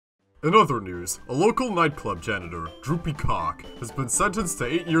In other news, a local nightclub janitor, Droopy Cock, has been sentenced to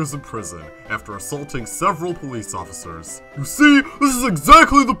 8 years in prison after assaulting several police officers. You see, this is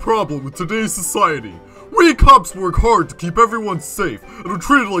exactly the problem with today's society. We cops work hard to keep everyone safe and are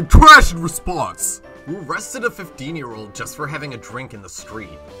treated like trash in response. We arrested a 15-year-old just for having a drink in the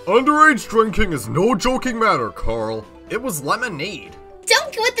street. Underage drinking is no joking matter, Carl. It was lemonade.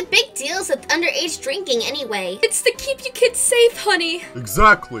 Don't get with the big deals with underage drinking anyway. It's to keep you kids safe, honey.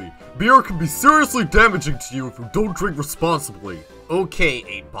 Exactly. Beer can be seriously damaging to you if you don't drink responsibly. Okay,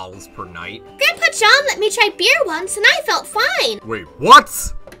 8 bottles per night. Grandpa John let me try beer once and I felt fine. Wait,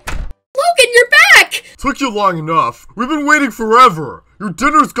 what? Logan, you're back! Took you long enough. We've been waiting forever. Your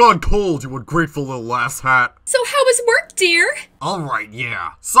dinner's gone cold, you ungrateful little ass hat. So how was work, dear? Alright,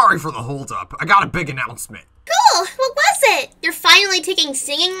 yeah. Sorry for the holdup. I got a big announcement. Cool, what was it? You're finally taking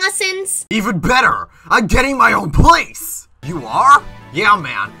singing lessons? Even better! I'm getting my own place! You are? Yeah,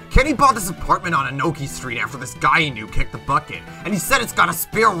 man. Kenny bought this apartment on Anoki Street after this guy he knew kicked the bucket, and he said it's got a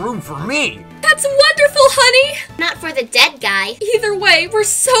spare room for me! That's wonderful, honey! Not for the dead guy. Either way, we're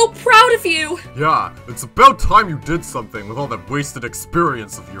so proud of you! Yeah, it's about time you did something with all that wasted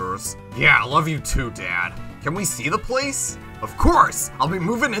experience of yours. Yeah, I love you too, Dad. Can we see the place? Of course! I'll be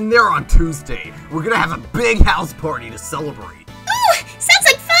moving in there on Tuesday. We're gonna have a big house party to celebrate. Ooh, sounds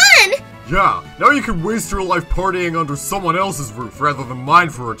like fun! Yeah, now you can waste your life partying under someone else's roof rather than mine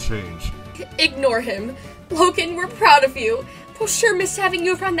for a change. Ignore him. Logan, we're proud of you. We'll sure miss having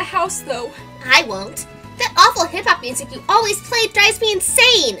you around the house, though. I won't. That awful hip-hop music you always play drives me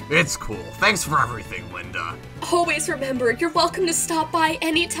insane! It's cool. Thanks for everything, Linda. Always remember, you're welcome to stop by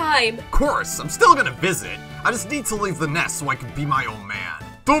anytime. Of course, I'm still gonna visit. I just need to leave the nest so I can be my own man.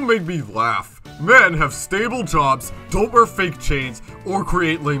 Don't make me laugh. Men have stable jobs, don't wear fake chains, or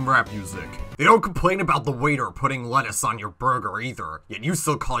create lame rap music. They don't complain about the waiter putting lettuce on your burger either, yet you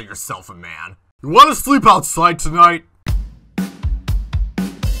still call yourself a man. You wanna sleep outside tonight?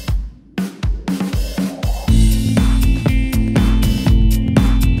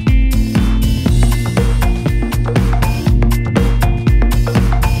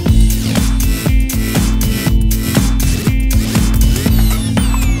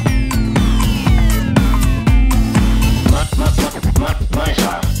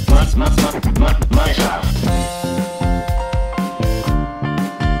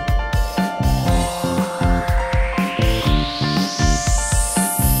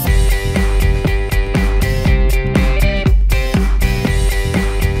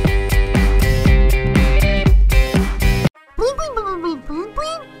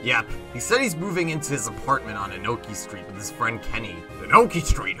 Yep, he said he's moving into his apartment on Anoki Street with his friend Kenny. Anoki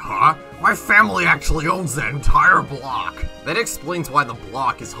Street, huh? My family actually owns that entire block. That explains why the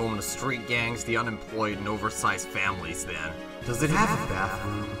block is home to street gangs, the unemployed, and oversized families then. Does it have a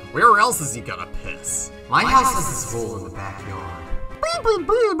bathroom? Where else is he gonna piss? My house has this hole in the backyard.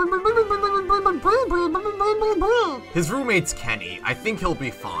 His roommate's Kenny. I think he'll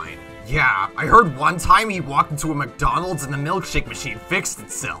be fine. Yeah, I heard one time he walked into a McDonald's and the milkshake machine fixed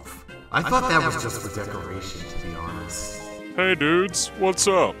itself. I thought that was just for decoration, to be honest. Hey dudes, what's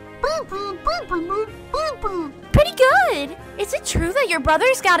up? Pretty good! Is it true that your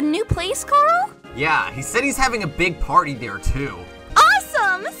brother's got a new place, Carl? Yeah, he said he's having a big party there too.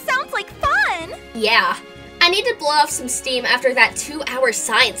 Awesome! Sounds like fun! Yeah, I need to blow off some steam after that 2-hour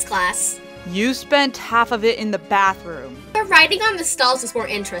science class. You spent half of it in the bathroom. The writing on the stalls was more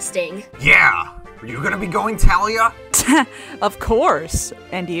interesting. Yeah! Are you gonna be going, Talia? Of course.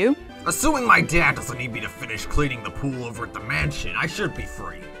 And you? Assuming my dad doesn't need me to finish cleaning the pool over at the mansion, I should be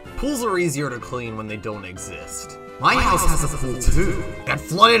free. Pools are easier to clean when they don't exist. My house has a pool too. That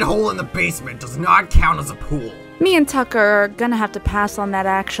flooded hole in the basement does not count as a pool. Me and Tucker are gonna have to pass on that,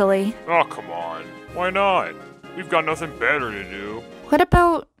 actually. Oh, come on. Why not? We've got nothing better to do. What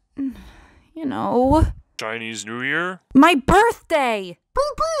about, you know... Chinese New Year? My birthday!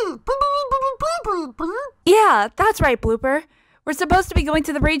 Yeah, that's right, Blooper. We're supposed to be going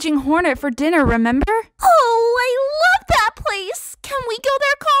to the Raging Hornet for dinner, remember? Oh, I love that place! Can we go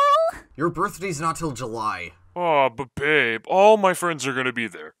there, Carl? Your birthday's not till July. Oh, but babe, all my friends are gonna be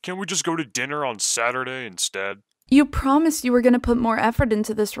there. Can't we just go to dinner on Saturday instead? You promised you were gonna put more effort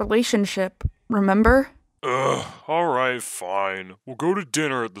into this relationship, remember? Ugh, alright, fine. We'll go to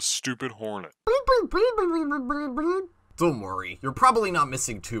dinner at the stupid Hornet. Don't worry, you're probably not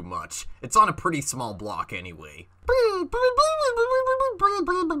missing too much. It's on a pretty small block anyway.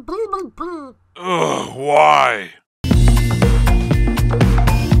 Ugh, why?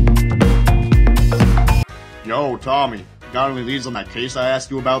 Yo, Tommy, got any leads on that case I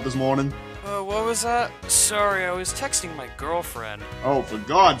asked you about this morning? What was that? Sorry, I was texting my girlfriend. Oh, for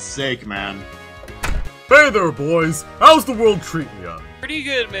God's sake, man. Hey there, boys. How's the world treating ya? Pretty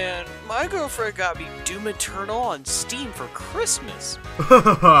good, man. My girlfriend got me Doom Eternal on Steam for Christmas.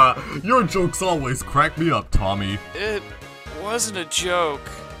 Your jokes always crack me up, Tommy. It wasn't a joke.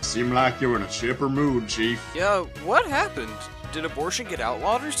 Seem like you're in a chipper mood, Chief. Yeah, what happened? Did abortion get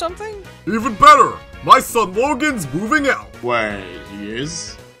outlawed or something? Even better, my son Logan's moving out. Wait, he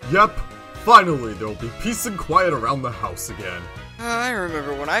is? Yep, finally there'll be peace and quiet around the house again. I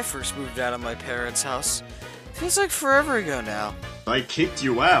remember when I first moved out of my parents' house. Feels like forever ago now. They kicked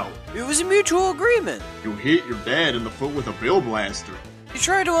you out. It was a mutual agreement. You hit your dad in the foot with a bill blaster. You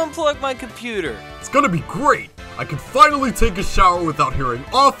tried to unplug my computer. It's gonna be great. I can finally take a shower without hearing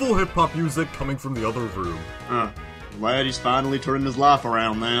awful hip-hop music coming from the other room. Glad he's finally turning his life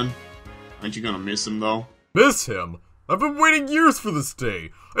around, man. Aren't you gonna miss him, though? Miss him? I've been waiting years for this day.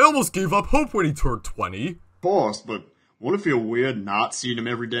 I almost gave up hope when he turned 20. Of course, but won't it feel weird not seeing him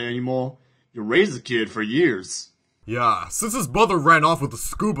every day anymore? You raised the kid for years. Yeah, since his mother ran off with a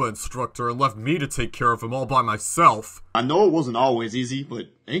scuba instructor and left me to take care of him all by myself. I know it wasn't always easy, but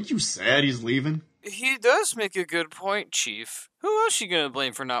ain't you sad he's leaving? He does make a good point, Chief. Who else you gonna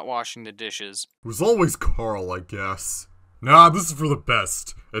blame for not washing the dishes? It was always Carl, I guess. Nah, this is for the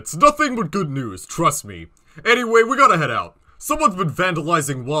best. It's nothing but good news, trust me. Anyway, we gotta head out. Someone's been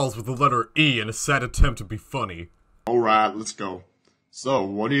vandalizing walls with the letter E in a sad attempt to be funny. Alright, let's go. So,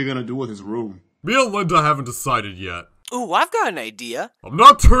 what are you gonna do with his room? Me and Linda haven't decided yet. Ooh, I've got an idea. I'm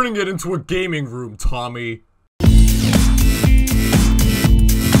not turning it into a gaming room, Tommy.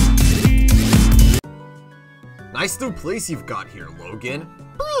 Nice new place you've got here, Logan.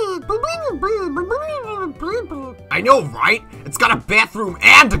 I know, right? It's got a bathroom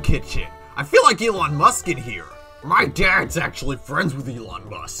and a kitchen. I feel like Elon Musk in here. My dad's actually friends with Elon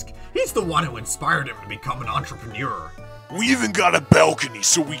Musk. He's the one who inspired him to become an entrepreneur. We even got a balcony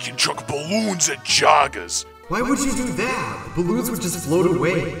so we can chuck balloons at joggers. Why would you do that? The balloons would just float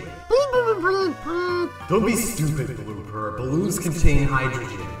away. Don't be stupid, Blooper. Balloons contain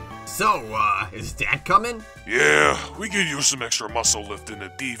hydrogen. So, is Dad coming? Yeah, we could use some extra muscle lifting the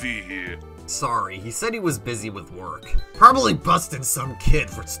TV here. Sorry, he said he was busy with work. Probably busted some kid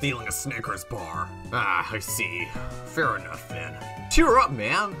for stealing a Snickers bar. Ah, I see. Fair enough then. Cheer up,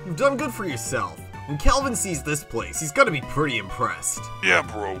 man. You've done good for yourself. When Calvin sees this place, he's gonna be pretty impressed. Yeah,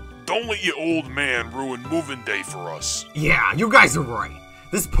 bro. Don't let your old man ruin moving day for us. Yeah, you guys are right.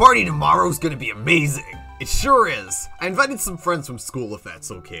 This party tomorrow's gonna be amazing. It sure is. I invited some friends from school if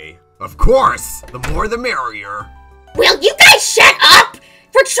that's okay. Of course! The more the merrier. Will you guys shut up?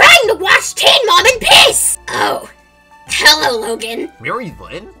 We're trying to watch Teen Mom and Piss! Oh. Hello, Logan. Mary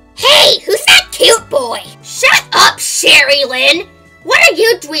Lynn? Hey, who's that cute boy? Shut up, Sherry Lynn! What are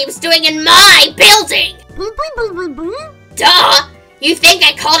you dweebs doing in my building? Duh! You think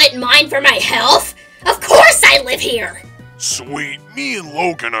I called it mine for my health? Of course I live here! Sweet, me and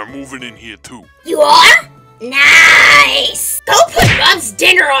Logan are moving in here too. You are? Nice! Go put Mom's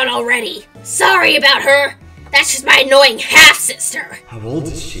dinner on already! Sorry about her. That's just my annoying half-sister. How old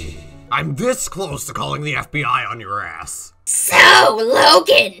is she? I'm this close to calling the FBI on your ass. So,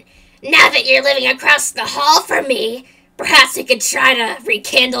 Logan, now that you're living across the hall from me, perhaps we could try to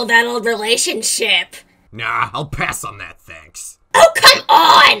rekindle that old relationship. Nah, I'll pass on that, thanks. Oh, come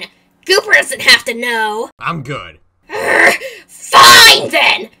on! Gooper doesn't have to know. I'm good. Fine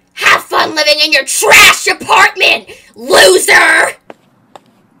then! Have fun living in your trash apartment, loser!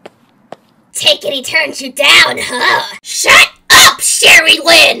 Take it he turns you down, huh? Shut up, Sherry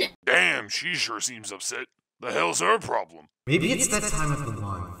Lynn! Damn, she sure seems upset. The hell's her problem? Maybe it's that time of the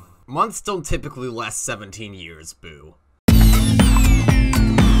month. Months don't typically last 17 years, boo.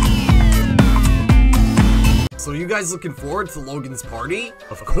 So you guys looking forward to Logan's party?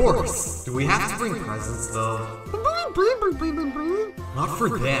 Of course. Do we have to bring presents, though? Not for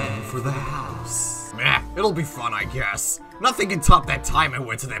them, for the house. Meh, it'll be fun, I guess. Nothing can top that time I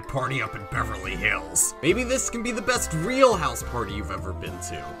went to that party up in Beverly Hills. Maybe this can be the best real house party you've ever been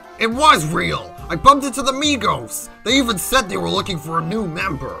to. It was real! I bumped into the Migos! They even said they were looking for a new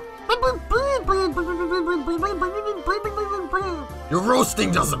member. Your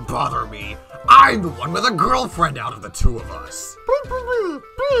roasting doesn't bother me. I'm the one with a girlfriend out of the two of us.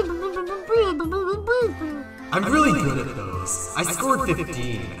 I'm really good at those. I scored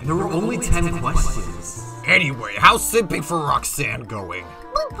 15, and there were only 10 questions. Anyway, how's simping for Roxanne going?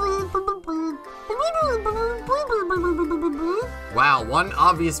 Wow, one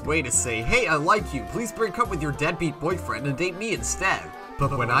obvious way to say, hey, I like you, please break up with your deadbeat boyfriend and date me instead.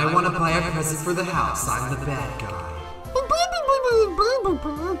 But when I want to buy a present for the house, I'm the bad guy.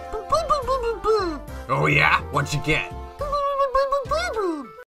 Oh yeah? What'd you get?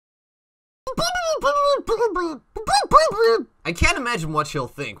 I can't imagine what she'll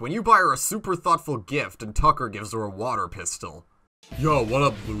think when you buy her a super thoughtful gift and Tucker gives her a water pistol. Yo, what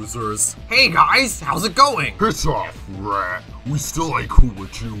up, losers? Hey guys, how's it going? Piss off, rat. We still ain't cool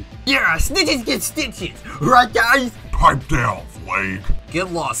with you. Yeah, snitches get stitches, right guys? Pipe down, Flake.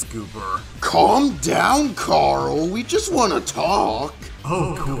 Get lost, Gooper. Calm down, Carl. We just want to talk.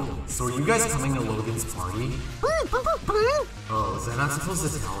 Oh, cool. So are you guys coming to Logan's party? Oh, is that not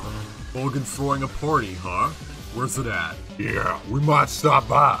supposed to tell them? Logan's throwing a party, huh? Where's it at? Yeah, we might stop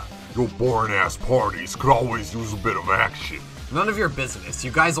by. Your boring-ass parties could always use a bit of action. None of your business.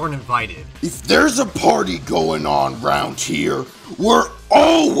 You guys aren't invited. If there's a party going on round here, we're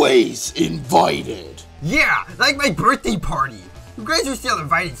always invited. Yeah, like my birthday party. You guys are still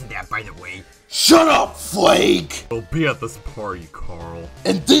invited to that, by the way. Shut up, Flake! We'll be at this party, Carl.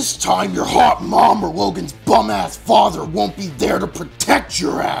 And this time your hot mom or Logan's bum-ass father won't be there to protect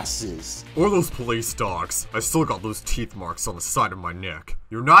your asses. Or those police dogs. I still got those teeth marks on the side of my neck.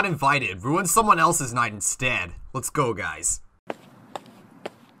 You're not invited. Ruin someone else's night instead. Let's go, guys.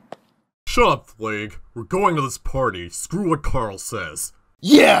 Shut up, Flake. We're going to this party. Screw what Carl says.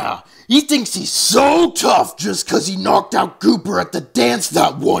 Yeah, he thinks he's so tough just cause he knocked out Gooper at the dance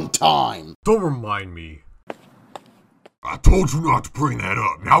that one time. Don't remind me. I told you not to bring that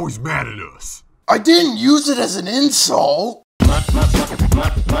up. Now he's mad at us. I didn't use it as an insult.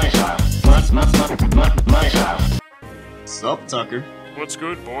 Sup, Tucker? What's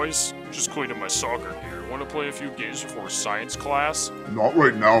good, boys? Just cleaning my soccer gear. Want to play a few games before science class? Not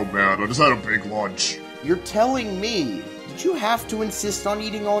right now, man. I just had a big lunch. You're telling me? Did you have to insist on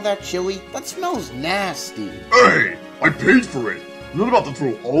eating all that chili? That smells nasty. Hey! I paid for it! I'm not about to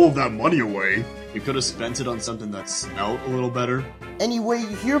throw all of that money away. You could have spent it on something that smelled a little better. Anyway, you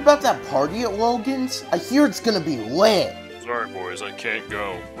hear about that party at Logan's? I hear it's gonna be lit. Sorry, boys, I can't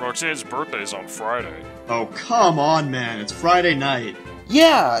go. Roxanne's birthday's on Friday. Oh, come on, man. It's Friday night.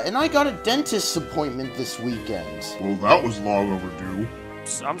 Yeah, and I got a dentist's appointment this weekend. Well, that was long overdue.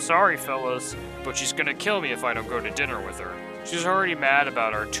 I'm sorry, fellas, but she's gonna kill me if I don't go to dinner with her. She's already mad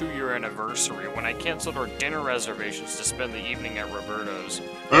about our 2-year anniversary when I canceled our dinner reservations to spend the evening at Roberto's.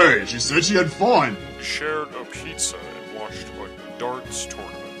 Hey, she said she had fun. We shared a pizza and watched a darts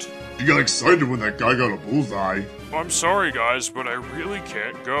tournament. She got excited when that guy got a bullseye. I'm sorry, guys, but I really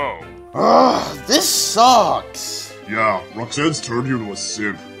can't go. Ugh, this sucks. Yeah, Roxanne's turned you into a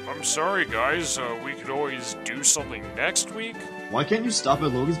simp. I'm sorry, guys. We could always do something next week. Why can't you stop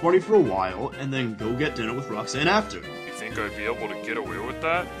at Logan's party for a while and then go get dinner with Roxanne after? You think I'd be able to get away with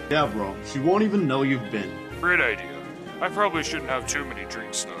that? Yeah, bro. She won't even know you've been. Great idea. I probably shouldn't have too many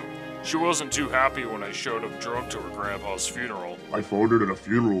drinks, though. She wasn't too happy when I showed up drunk to her grandpa's funeral. I phoned her at a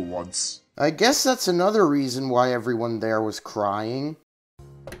funeral once. I guess that's another reason why everyone there was crying.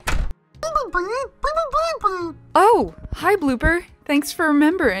 Oh, hi, Blooper. Thanks for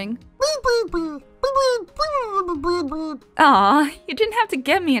remembering. Aw, you didn't have to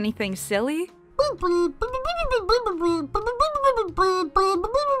get me anything, silly.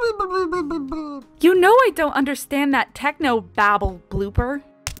 You know I don't understand that techno babble, Blooper.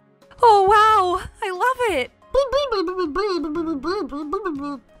 Oh, wow, I love it.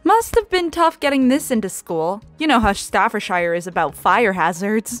 Must have been tough getting this into school. You know how Staffordshire is about fire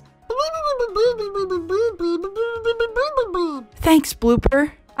hazards. Thanks,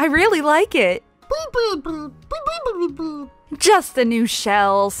 Blooper. I really like it. Just a new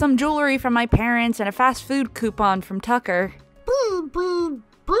shell, some jewelry from my parents, and a fast food coupon from Tucker.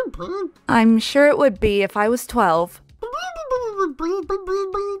 I'm sure it would be if I was 12.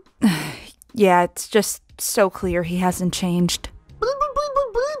 Yeah, it's just so clear he hasn't changed.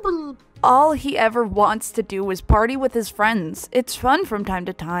 All he ever wants to do is party with his friends. It's fun from time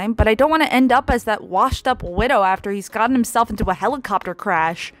to time, but I don't want to end up as that washed-up widow after he's gotten himself into a helicopter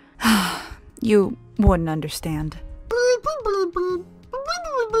crash. You wouldn't understand.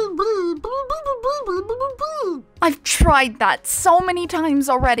 I've tried that so many times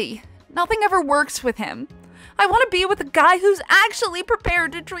already. Nothing ever works with him. I want to be with a guy who's actually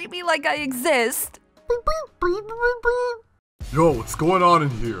prepared to treat me like I exist. Yo, what's going on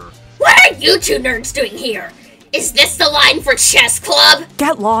in here? What are you two nerds doing here? Is this the line for chess club?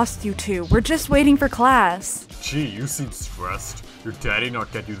 Get lost, you two. We're just waiting for class. Gee, you seem stressed. Your daddy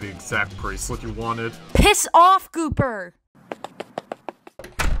not get you the exact bracelet you wanted? Piss off, Gooper!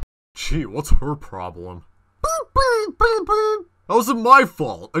 Gee, what's her problem? That wasn't my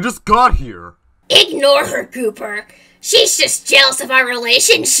fault. I just got here. Ignore her, Gooper. She's just jealous of our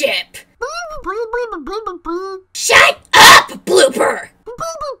relationship. Shut up, Blooper!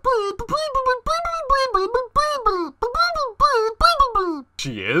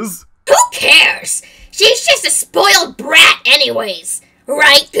 She is? Who cares? She's just a spoiled brat anyways.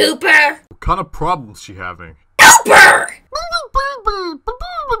 Right, Cooper? What kind of problems she having? Cooper!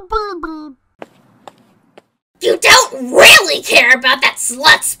 You don't really care about that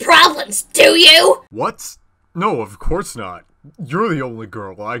slut's problems, do you? What? No, of course not. You're the only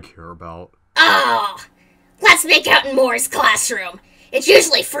girl I care about. Oh, let's make out in Moore's classroom. It's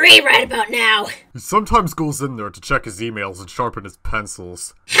usually free right about now. He sometimes goes in there to check his emails and sharpen his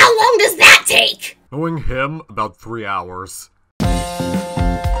pencils. How long does that take? Knowing him, about 3 hours.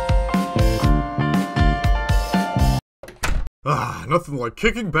 Nothing like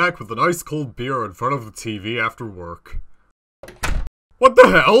kicking back with an ice cold beer in front of the TV after work. What the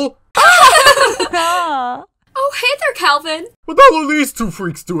hell? Oh, hey there, Calvin. What the hell are these two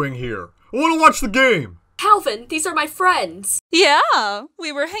freaks doing here? I want to watch the game. Calvin, these are my friends. Yeah,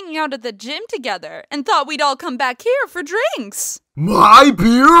 we were hanging out at the gym together and thought we'd all come back here for drinks. My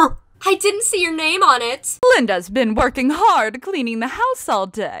beer? I didn't see your name on it. Linda's been working hard cleaning the house all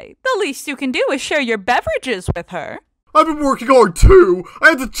day. The least you can do is share your beverages with her. I've been working hard too! I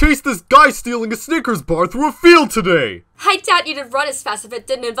had to chase this guy stealing a Snickers bar through a field today! I doubt you'd run as fast if it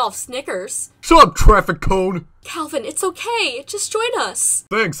didn't involve Snickers. Shut up, traffic cone! Calvin, it's okay. Just join us.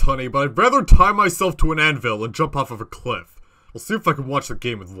 Thanks, honey, but I'd rather tie myself to an anvil and jump off of a cliff. I'll see if I can watch the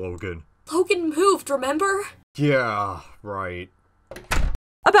game with Logan. Logan moved, remember? Yeah, right.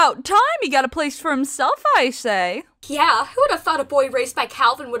 About time he got a place for himself, I say. Yeah, who would have thought a boy raised by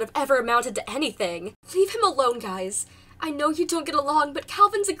Calvin would have ever amounted to anything? Leave him alone, guys. I know you don't get along, but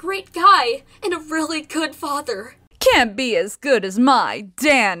Calvin's a great guy and a really good father. Can't be as good as my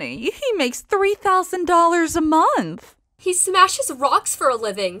Danny. He makes $3,000 a month. He smashes rocks for a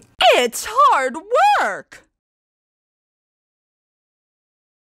living. It's hard work.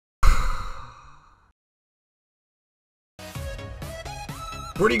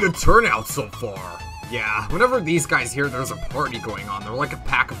 Pretty good turnout so far. Yeah, whenever these guys hear there's a party going on, they're like a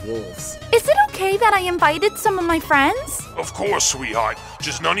pack of wolves. Is it okay that I invited some of my friends? Of course, sweetheart.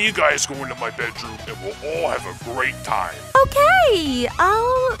 Just none of you guys go into my bedroom and we'll all have a great time. Okay,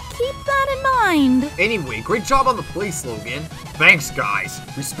 I'll keep that in mind. Anyway, great job on the place, Logan. Thanks, guys.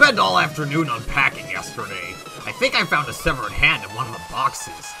 We spent all afternoon unpacking yesterday. I think I found a severed hand in one of the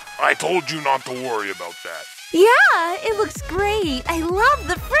boxes. I told you not to worry about that. Yeah, it looks great. I love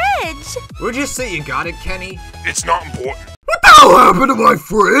the fridge. Would you say you got it, Kenny? It's not important. What the hell happened to my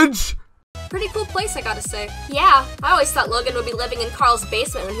fridge? Pretty cool place, I gotta say. Yeah, I always thought Logan would be living in Carl's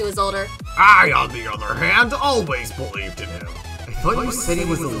basement when he was older. I, on the other hand, always believed in him. I thought you said he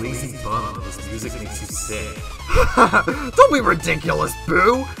was a lazy bum and his music makes you sick. Don't be ridiculous,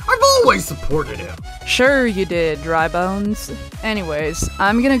 Boo! I've always supported him. Sure you did, Drybones. Anyways,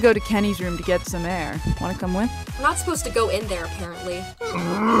 I'm gonna go to Kenny's room to get some air. Wanna come with? We're not supposed to go in there, apparently.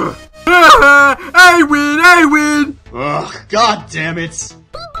 I win! I win! Ugh, god damn it!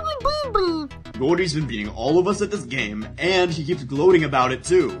 Gordy's been beating all of us at this game, and he keeps gloating about it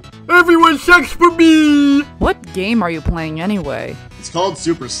too. Everyone sucks for me! What game are you playing anyway? It's called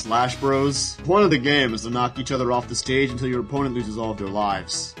Super Slash Bros. The point of the game is to knock each other off the stage until your opponent loses all of their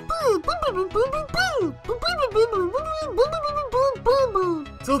lives.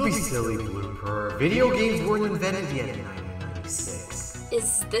 Don't be silly, Blooper. Video games weren't invented yet in 1996.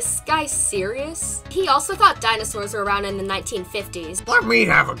 Is this guy serious? He also thought dinosaurs were around in the 1950s. Let me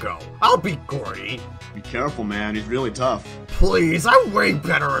have a go. I'll beat Gordy. Be careful, man. He's really tough. Please, I'm way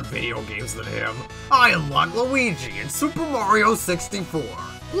better at video games than him. I unlocked Luigi in Super Mario 64.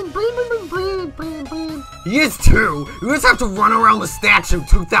 He is too! You just have to run around the statue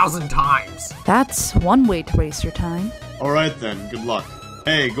 2,000 times! That's one way to waste your time. Alright then, good luck.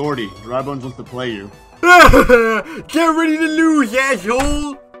 Hey, Gordy, Drybones wants to play you. Get ready to lose,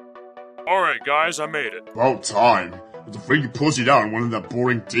 asshole! Alright, guys, I made it. About time. I was afraid you pussy out and wanted that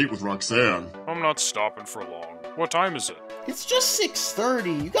boring date with Roxanne. I'm not stopping for long. What time is it? It's just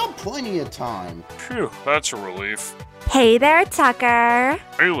 6:30. You got plenty of time. Phew, that's a relief. Hey there, Tucker.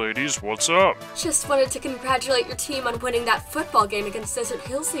 Hey ladies, what's up? Just wanted to congratulate your team on winning that football game against Desert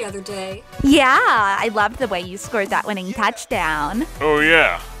Hills the other day. Yeah, I loved the way you scored that winning touchdown. Oh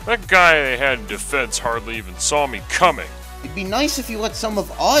yeah, that guy they had in defense hardly even saw me coming. It'd be nice if you let some of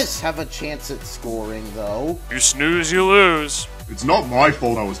us have a chance at scoring, though. You snooze, you lose. It's not my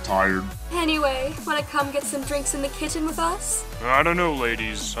fault I was tired. Anyway, wanna come get some drinks in the kitchen with us? I don't know,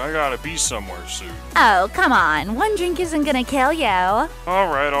 ladies. I gotta be somewhere soon. Oh, come on. One drink isn't gonna kill you.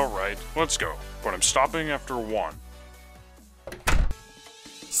 Alright. Let's go. But I'm stopping after one.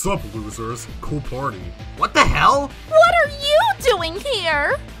 Sup, losers? Cool party. What the hell? What are you doing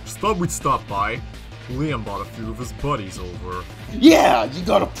here? Just thought we'd stop by. Liam brought a few of his buddies over. Yeah, you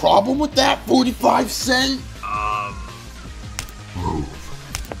got a problem with that, 45 cent? Move.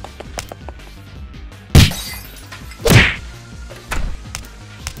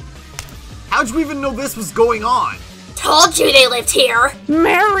 How'd you even know this was going on? Told you they lived here.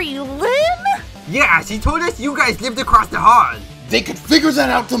 Mary Lynn? Yeah, she told us you guys lived across the hall. They could figure that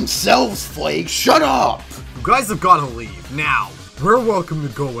out themselves, Flake. Shut up! You guys have gotta leave, now. We're welcome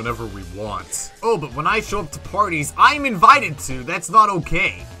to go whenever we want. Oh, but when I show up to parties, I'm invited to. That's not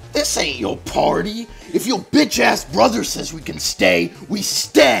okay. This ain't your party. If your bitch-ass brother says we can stay, we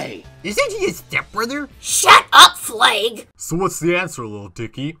stay. Isn't he a stepbrother? Shut up, Flag. So what's the answer, little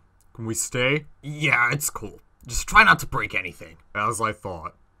Dickie? Can we stay? Yeah, it's cool. Just try not to break anything. As I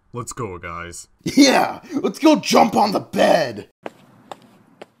thought. Let's go, guys. Yeah, let's go jump on the bed.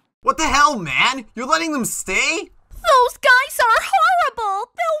 What the hell, man? You're letting them stay? Those guys are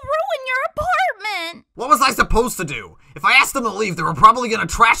horrible! They'll ruin your apartment! What was I supposed to do? If I asked them to leave, they were probably gonna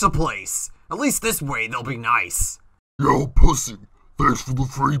trash the place. At least this way, they'll be nice. Yo, pussy. Thanks for the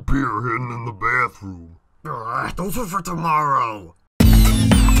free beer hidden in the bathroom. Those are for tomorrow.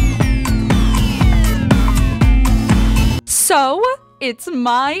 So, it's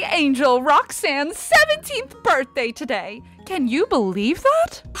my angel Roxanne's 17th birthday today. Can you believe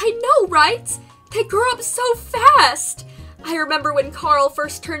that? I know, right? They grew up so fast! I remember when Carl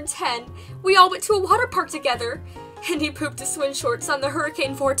first turned 10, we all went to a water park together, and he pooped his swim shorts on the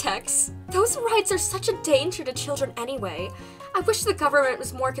hurricane vortex. Those rides are such a danger to children anyway. I wish the government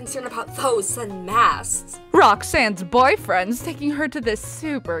was more concerned about those than masks. Roxanne's boyfriend's taking her to this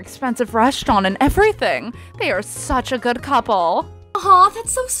super expensive restaurant and everything. They are such a good couple. Aw,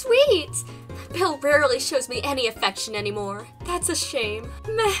 that's so sweet! Bill rarely shows me any affection anymore. That's a shame.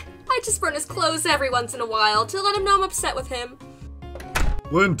 Meh, I just burn his clothes every once in a while to let him know I'm upset with him.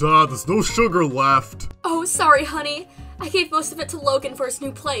 Linda, there's no sugar left. Oh, sorry, honey. I gave most of it to Logan for his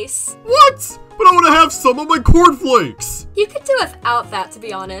new place. What? But I want to have some of my cornflakes. You could do without that, to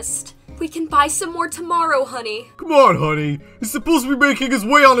be honest. We can buy some more tomorrow, honey. Come on, honey. He's supposed to be making his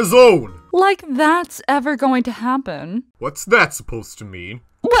way on his own. Like that's ever going to happen. What's that supposed to mean?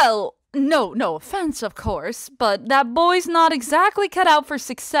 Well, no offense, of course, but that boy's not exactly cut out for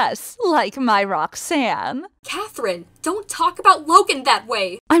success, like my Roxanne. Catherine, don't talk about Logan that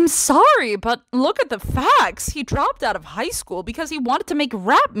way. I'm sorry, but look at the facts. He dropped out of high school because he wanted to make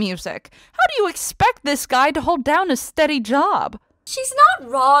rap music. How do you expect this guy to hold down a steady job? She's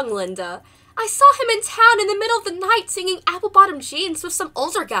not wrong, Linda. I saw him in town in the middle of the night singing apple-bottom jeans with some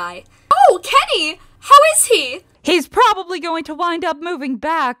older guy. Oh, Kenny! How is he? He's probably going to wind up moving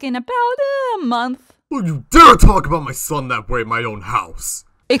back in about a month. Don't you dare talk about my son that way in my own house.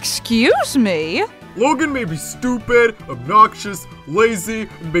 Excuse me? Logan may be stupid, obnoxious, lazy,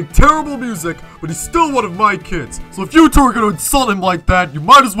 and make terrible music, but he's still one of my kids. So if you two are gonna insult him like that, you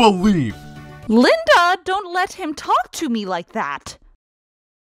might as well leave. Linda, don't let him talk to me like that.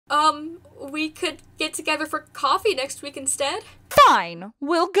 We could get together for coffee next week instead? Fine,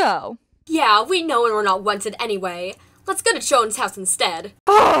 we'll go. Yeah, we know when we're not wanted anyway. Let's go to Joan's house instead.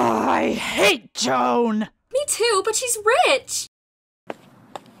 Oh, I hate Joan. Me too, but she's rich.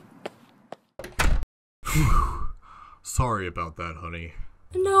 Sorry about that, honey.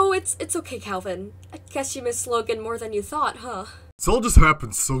 No, it's okay, Calvin. I guess you miss Logan more than you thought, huh? This all just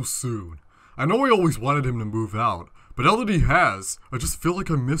happened so soon. I know I always wanted him to move out, but now that he has, I just feel like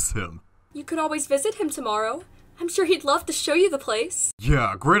I miss him. You could always visit him tomorrow. I'm sure he'd love to show you the place.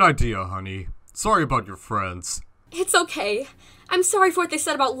 Yeah, great idea, honey. Sorry about your friends. It's okay. I'm sorry for what they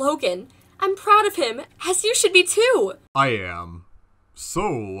said about Logan. I'm proud of him, as you should be too. I am.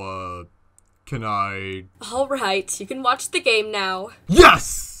 So, can I... Alright, you can watch the game now.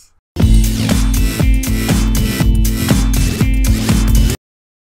 Yes!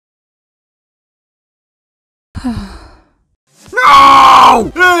 No!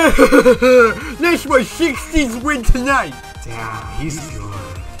 That's my 16th win tonight. Damn, he's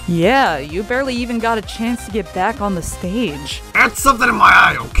good. Yeah, you barely even got a chance to get back on the stage. That's something in my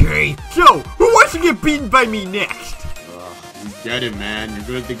eye, okay? So, who wants to get beaten by me next? You get it, man. You're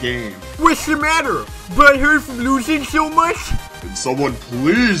good at the game. What's the matter? Butthurt from losing so much? Can someone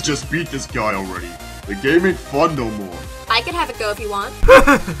please just beat this guy already? The game ain't fun no more. I can have a go if you want.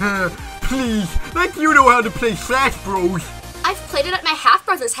 Please, like you know how to play Slash Bros. I've played it at my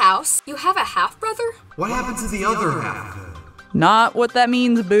half-brother's house. You have a half-brother? What happened to the other half? Not what that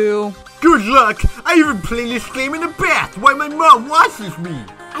means, boo. Good luck! I even play this game in the bath while my mom washes me!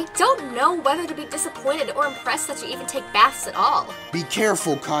 I don't know whether to be disappointed or impressed that you even take baths at all. Be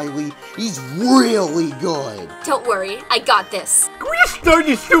careful, Kylie. He's really good. Don't worry, I got this. Can we just start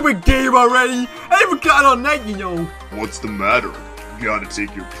this stupid game already? I haven't got all night, you know. What's the matter? You gotta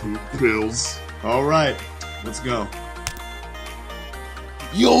take your poop pills. Alright, let's go.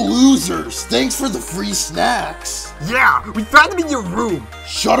 Yo, losers. Thanks for the free snacks. Yeah, we found them in your room.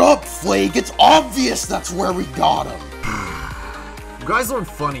 Shut up, Flake. It's obvious that's where we got him. You guys aren't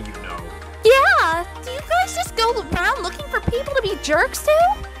funny, you know. Yeah, do you guys just go around looking for people to be jerks to?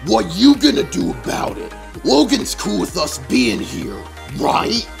 What you gonna do about it? Logan's cool with us being here,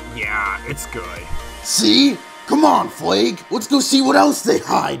 right? Yeah, it's good. See? Come on, Flake. Let's go see what else they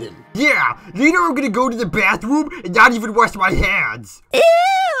hiding. Yeah, later I'm gonna go to the bathroom and not even wash my hands.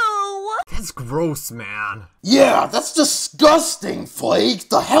 Ew! That's gross, man. Yeah, that's disgusting, Flake.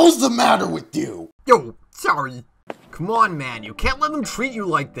 The hell's the matter with you? Yo, sorry. Come on, man, you can't let them treat you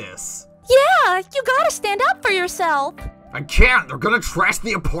like this. Yeah, you gotta stand up for yourself. I can't, they're gonna trash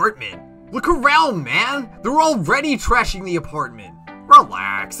the apartment. Look around, man. They're already trashing the apartment.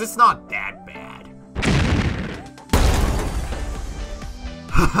 Relax, it's not that bad.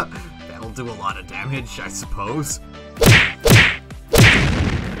 That'll do a lot of damage, I suppose.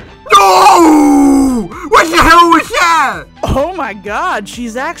 No! What the hell was that? Oh my god,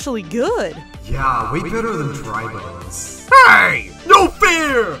 she's actually good. Yeah, way better than dry bones. Hey! No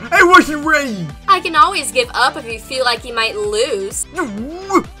fair! I wasn't ready! I can always give up if you feel like you might lose.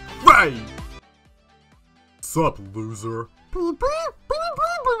 Hey! Sup, loser?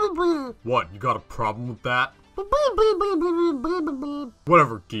 What, you got a problem with that?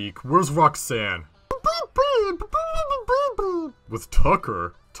 Whatever, geek. Where's Roxanne? With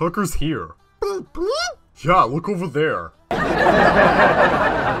Tucker? Tucker's here. Yeah, look over there.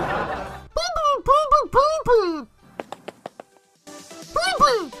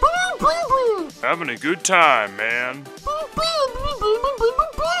 Having a good time, man.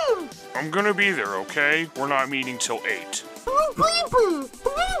 I'm gonna be there, okay? We're not meeting till 8.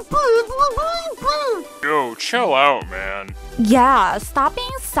 Yo, chill out, man. Yeah, stop being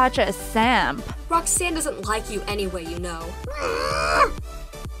such a simp. Roxanne doesn't like you anyway, you know.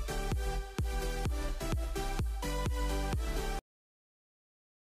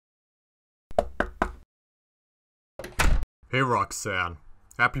 Hey, Roxanne.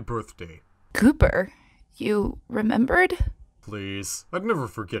 Happy birthday. Cooper, you remembered? Please, I'd never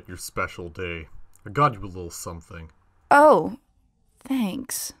forget your special day. I got you a little something. Oh,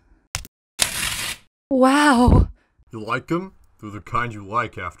 thanks. Wow. You like them? They're the kind you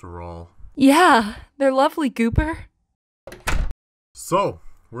like, after all. Yeah, they're lovely, Cooper. So,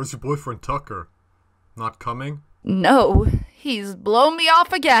 where's your boyfriend Tucker? Not coming? No, he's blown me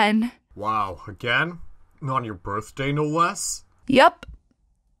off again. Wow, again? On your birthday, no less? Yup.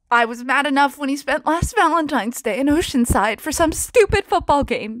 I was mad enough when he spent last Valentine's Day in Oceanside for some stupid football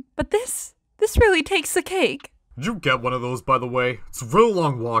game, but this really takes the cake. Did you get one of those, by the way? It's a real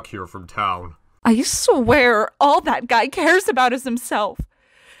long walk here from town. I swear all that guy cares about is himself.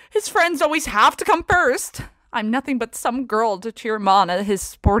 His friends always have to come first. I'm nothing but some girl to cheer him on at his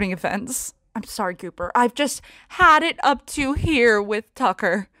sporting events. I'm sorry, Cooper. I've just had it up to here with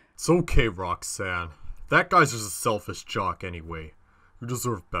Tucker. It's okay, Roxanne. That guy's just a selfish jock anyway. You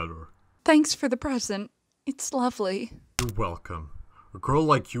deserve better. Thanks for the present. It's lovely. You're welcome. A girl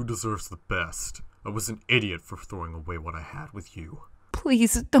like you deserves the best. I was an idiot for throwing away what I had with you.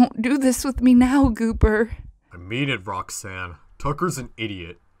 Please don't do this with me now, Cooper. I mean it, Roxanne. Tucker's an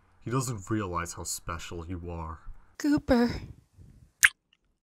idiot. He doesn't realize how special you are. Cooper.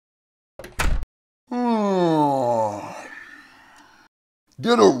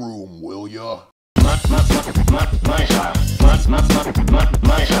 Get a room, will ya?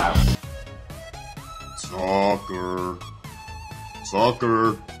 Tucker.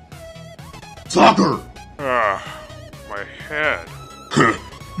 Tucker. Tucker! My head.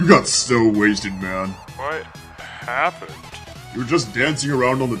 You got so wasted, man. What happened? You were just dancing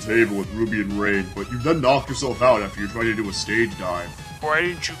around on the table with Ruby and Rain, but you then knocked yourself out after you tried to do a stage dive. Why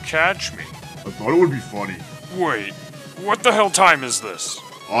didn't you catch me? I thought it would be funny. Wait, what the hell time is this?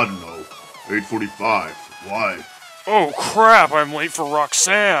 I don't know. 8:45. Why? Oh crap, I'm late for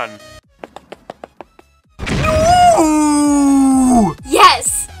Roxanne. No!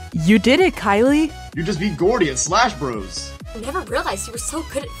 Yes! You did it, Kylie. You just beat Gordy at Slash Bros. I never realized you were so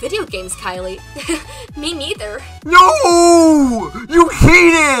good at video games, Kylie. Me neither. No! You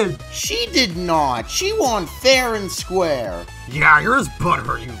cheated! She did not. She won fair and square. Yeah, you're as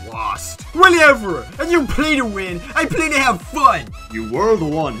butthurt you lost. Whatever! I don't play to win, I play to have fun! You were the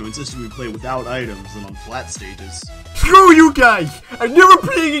one who insisted we play without items and on flat stages. Screw you guys! I'm never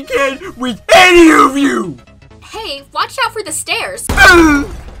playing again with any of you! Hey, watch out for the stairs.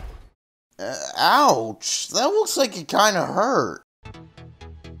 Ouch. That looks like it kinda hurt.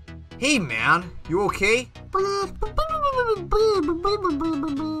 Hey man, you okay?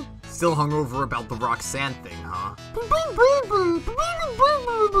 Still hungover about the Roxanne thing, huh?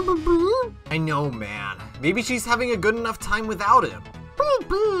 I know, man. Maybe she's having a good enough time without him.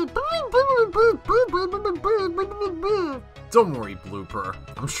 Don't worry, Blooper.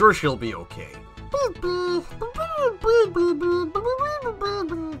 I'm sure she'll be okay.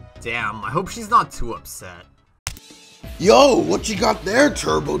 Damn, I hope she's not too upset. Yo, what you got there,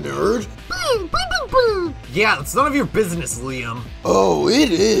 Turbo Nerd? Yeah, it's none of your business, Liam. Oh,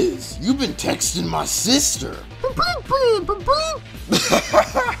 it is. You've been texting my sister.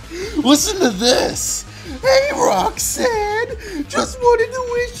 Listen to this. Hey, Roxanne. Just wanted to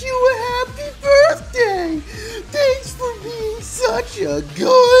wish you a happy birthday. Thanks for being such a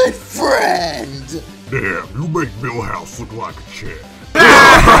good friend. Damn, you make Millhouse look like a chick.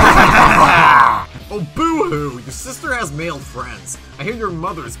 Oh, boo-hoo! Your sister has male friends. I hear your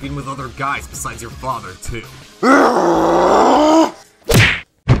mother's been with other guys besides your father, too. Oh,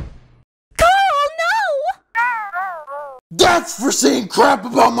 no! That's for saying crap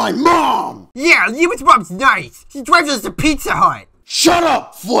about my mom! Yeah, Liam's mom's nice. She drives us to Pizza Hut. Shut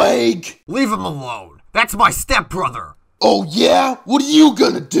up, Flake! Leave him alone. That's my stepbrother. Oh yeah? What are you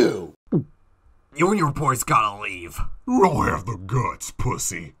gonna do? You and your boys gotta leave. You don't have the guts,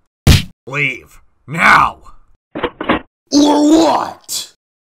 pussy. Leave. Now! Or what?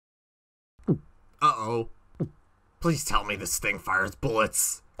 Uh-oh. Please tell me this thing fires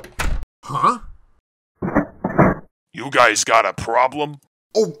bullets. Huh? You guys got a problem?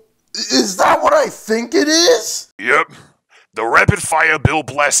 Oh, is that what I think it is? Yep. The rapid fire Bill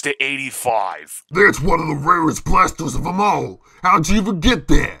Blaster 85. That's one of the rarest blasters of them all. How'd you even get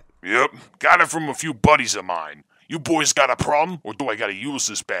that? Yep. Got it from a few buddies of mine. You boys got a problem, or do I gotta use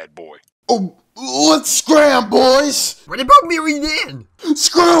this bad boy? Oh, let's scram, boys! What about Mary Ann?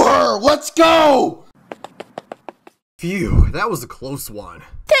 Screw her! Let's go! Phew, that was a close one.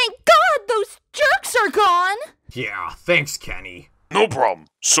 Thank God those jerks are gone! Yeah, thanks, Kenny. No problem.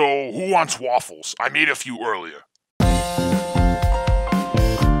 So, who wants waffles? I made a few earlier.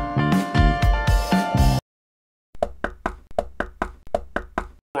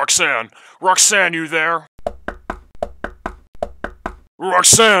 Roxanne, you there?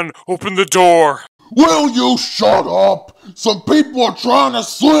 Roxanne, open the door! Will you shut up? Some people are trying to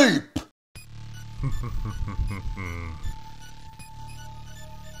sleep!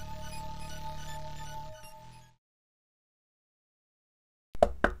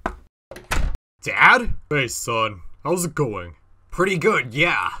 Dad? Hey, son. How's it going? Pretty good,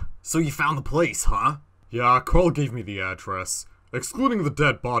 yeah. So you found the place, huh? Yeah, Carl gave me the address. Excluding the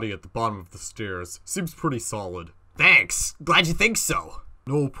dead body at the bottom of the stairs, seems pretty solid. Thanks. Glad you think so.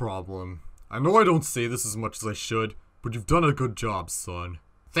 No problem. I know I don't say this as much as I should, but you've done a good job, son.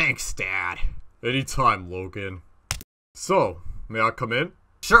 Thanks, Dad. Anytime, Logan. So, may I come in?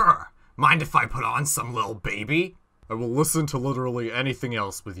 Sure. Mind if I put on some little baby? I will listen to literally anything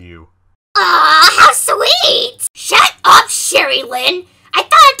else with you. Aw, how sweet! Shut up, Sherry Lynn! I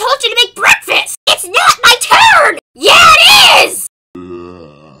thought I told you to make breakfast! It's not my turn! Yeah, it is!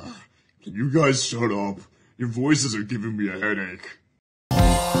 Can you guys shut up? Your voices are giving me a headache.